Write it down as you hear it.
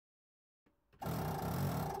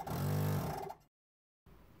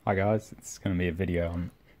Hi guys, it's going to be a video on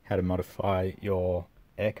how to modify your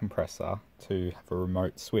air compressor to have a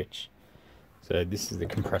remote switch. So this is the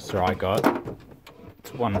compressor I got.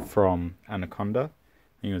 It's one from Anaconda.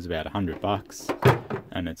 I think it was about $100,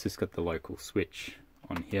 and it's just got the local switch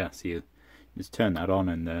on here. So you just turn that on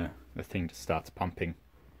and the thing just starts pumping.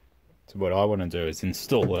 So what I want to do is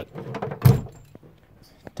install it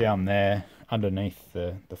down there underneath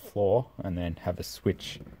the floor, and then have a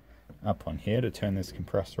switch up on here to turn this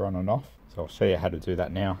compressor on and off. So I'll show you how to do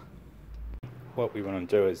that now. What we want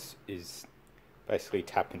to do is basically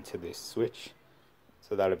tap into this switch.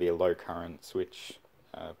 So that'll be a low current switch,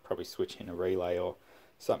 probably switch in a relay or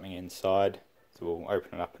something inside. So we'll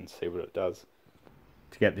open it up and see what it does.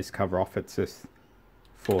 To get this cover off, it's just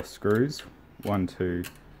 4 screws, 1, 2,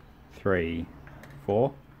 3,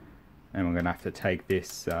 4, and we're going to have to take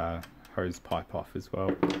this hose pipe off as well.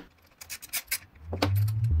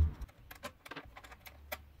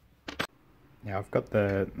 Now I've got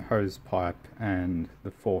the hose pipe and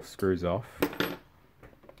the 4 screws off.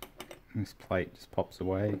 This plate just pops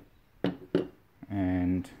away,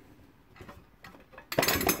 and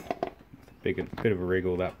with a bit of a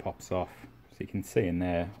wriggle that pops off. So you can see in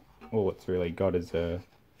there, all it's really got is a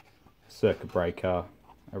circuit breaker,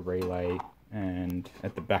 a relay, and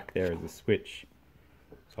at the back there is a switch.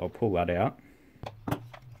 So I'll pull that out.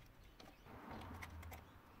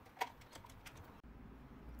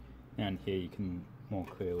 Down here you can more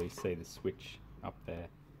clearly see the switch up there.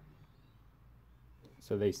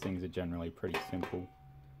 So these things are generally pretty simple.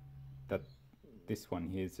 This one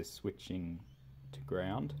here is just switching to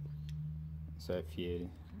ground. So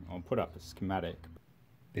I'll put up a schematic.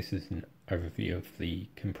 This is an overview of the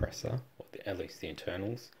compressor, or at least the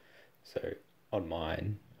internals. So on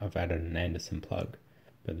mine, I've added an Anderson plug,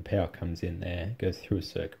 but the power comes in there, goes through a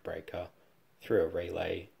circuit breaker, through a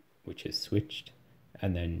relay, which is switched,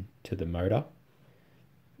 and then to the motor.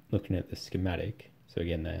 Looking at the schematic, so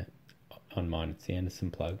again, on mine it's the Anderson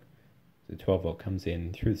plug. The 12 volt comes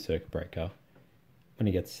in through the circuit breaker. When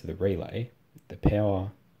it gets to the relay, the power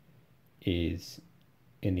is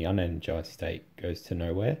in the unenergized state, goes to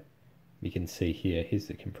nowhere. You can see here, here's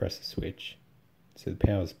the compressor switch. So the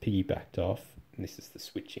power's piggybacked off, and this is the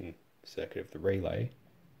switching circuit of the relay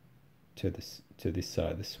to this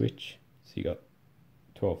side of the switch. So you got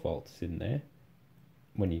 12 volts in there.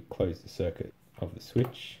 When you close the circuit of the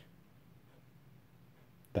switch,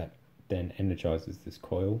 that then energizes this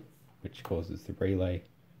coil, which causes the relay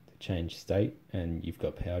to change state, and you've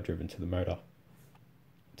got power driven to the motor.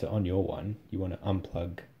 So on your one, you want to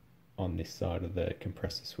unplug on this side of the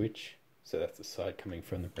compressor switch, so that's the side coming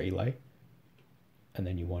from the relay, and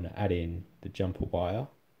then you want to add in the jumper wire,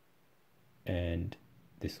 and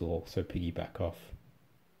this will also piggyback off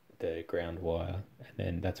the ground wire, and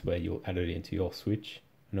then that's where you'll add it into your switch,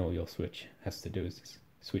 and all your switch has to do is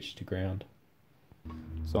switch to ground.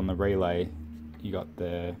 So on the relay, you got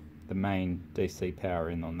the main DC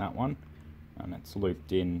power in on that one, and it's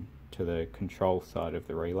looped in to the control side of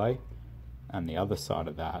the relay, and the other side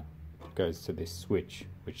of that goes to this switch,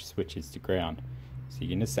 which switches to ground. So you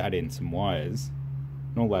can just add in some wires,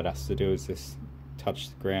 and all that has to do is just touch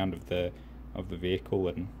the ground of the vehicle,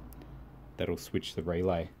 and that'll switch the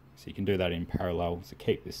relay. So you can do that in parallel to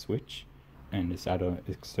keep this switch, and just add an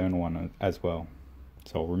external one as well.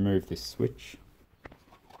 So I'll remove this switch.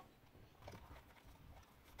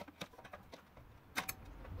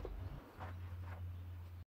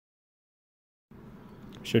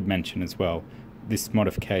 Should mention as well, this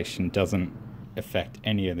modification doesn't affect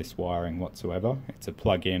any of this wiring whatsoever. It's a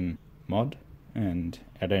plug-in mod, and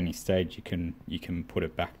at any stage you can put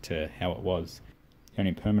it back to how it was. The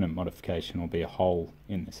only permanent modification will be a hole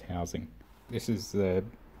in this housing. This is the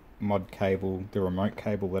mod cable, the remote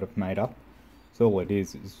cable that I've made up. So all it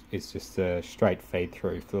is just a straight feed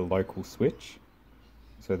through for the local switch.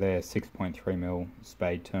 So they're 6.3mm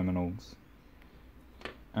spade terminals.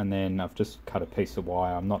 And then I've just cut a piece of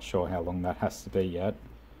wire. I'm not sure how long that has to be yet,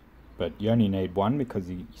 but you only need one because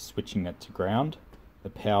you're switching it to ground. The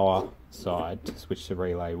power side to switch the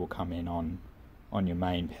relay will come in on your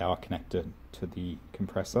main power connector to the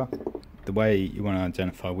compressor. The way you want to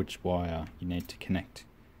identify which wire you need to connect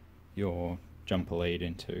your jumper lead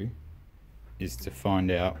into is to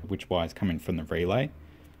find out which wire is coming from the relay.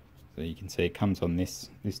 So you can see it comes on this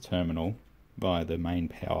terminal via the main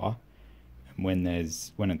power. When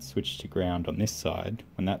it's switched to ground on this side,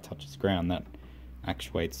 when that touches ground, that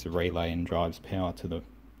actuates the relay and drives power to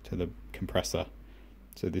the compressor.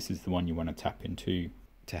 So this is the one you want to tap into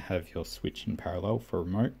to have your switch in parallel for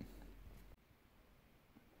remote.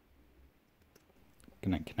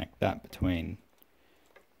 Going to connect that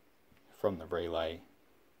from the relay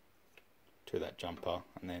to that jumper,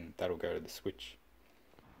 and then that'll go to the switch.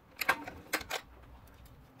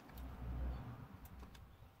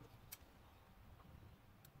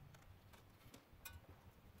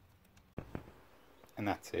 And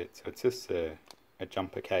that's it. So it's just a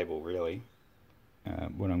jumper cable really.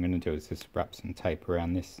 What I'm going to do is just wrap some tape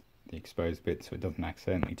around the exposed bit so it doesn't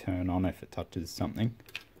accidentally turn on if it touches something.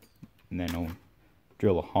 And then I'll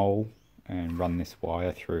drill a hole and run this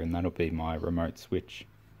wire through, and that'll be my remote switch.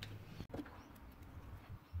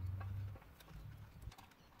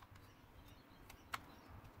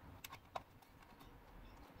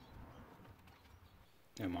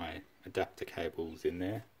 And my adapter cable's in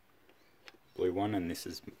there, blue one, and this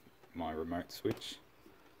is my remote switch.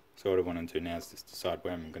 So what I want to do now is just decide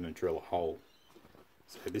where I'm going to drill a hole.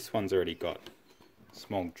 So this one's already got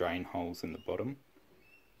small drain holes in the bottom.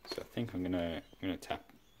 So I think I'm going to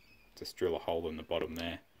just drill a hole in the bottom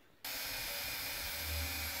there.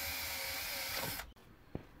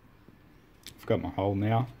 I've got my hole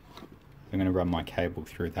now. I'm going to run my cable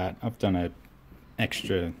through that. I've done an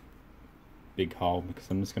extra big hole because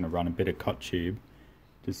I'm just going to run a bit of cut tube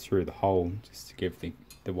just through the hole, just to give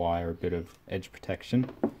the wire a bit of edge protection.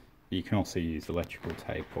 You can also use electrical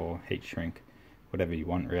tape or heat shrink, whatever you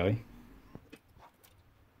want really.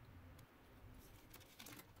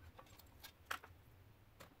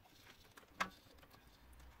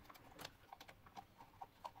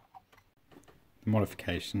 The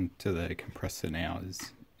modification to the compressor now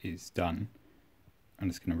is done. I'm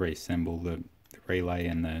just going to reassemble the relay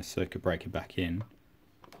and the circuit breaker back in.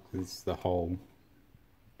 So this is the hole.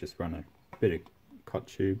 Just run a bit of cut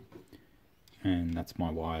tube, and that's my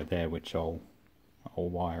wire there, which I'll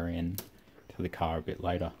wire in to the car a bit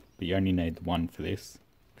later. But you only need the one for this,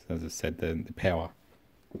 because as I said, the power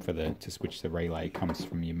to switch the relay comes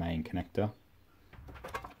from your main connector.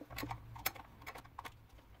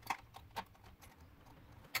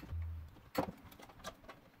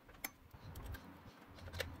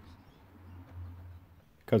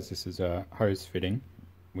 Because this is a hose fitting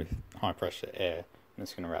with high pressure air, I'm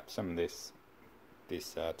just going to wrap some of this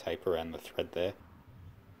tape around the thread there.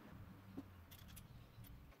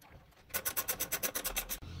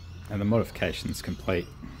 And the modification's complete.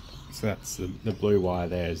 So that's the blue wire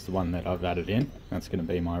there is the one that I've added in. That's going to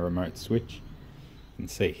be my remote switch. You can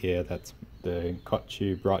see here that's the cut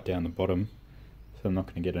tube right down the bottom. So I'm not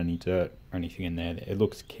going to get any dirt or anything in there. It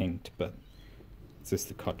looks kinked, but it's just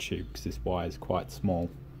the cut tube because this wire is quite small.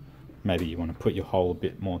 Maybe you want to put your hole a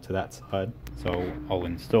bit more to that side. So I'll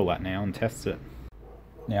install that now and test it.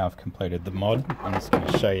 Now I've completed the mod. I'm just going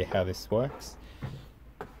to show you how this works.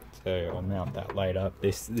 So I'll mount that later.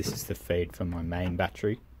 This is the feed from my main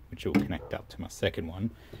battery, which will connect up to my second one.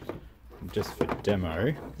 And just for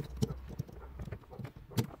demo.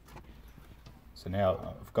 So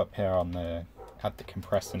now I've got power on at the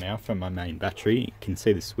compressor now from my main battery. You can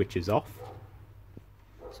see the switch is off.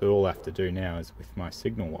 So all I have to do now is with my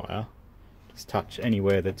signal wire, just touch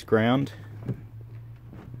anywhere that's ground.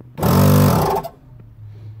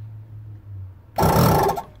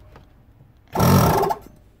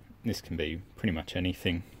 This can be pretty much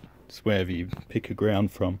anything, just wherever you pick a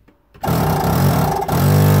ground from.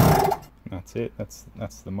 That's it, that's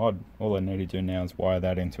the mod. All I need to do now is wire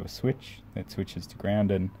that into a switch that switches to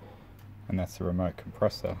ground, and that's the remote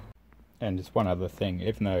compressor. And just one other thing,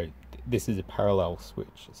 even though this is a parallel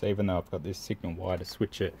switch, so even though I've got this signal wire to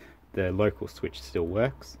switch it, the local switch still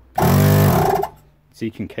works. So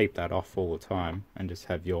you can keep that off all the time and just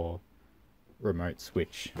have your remote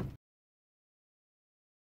switch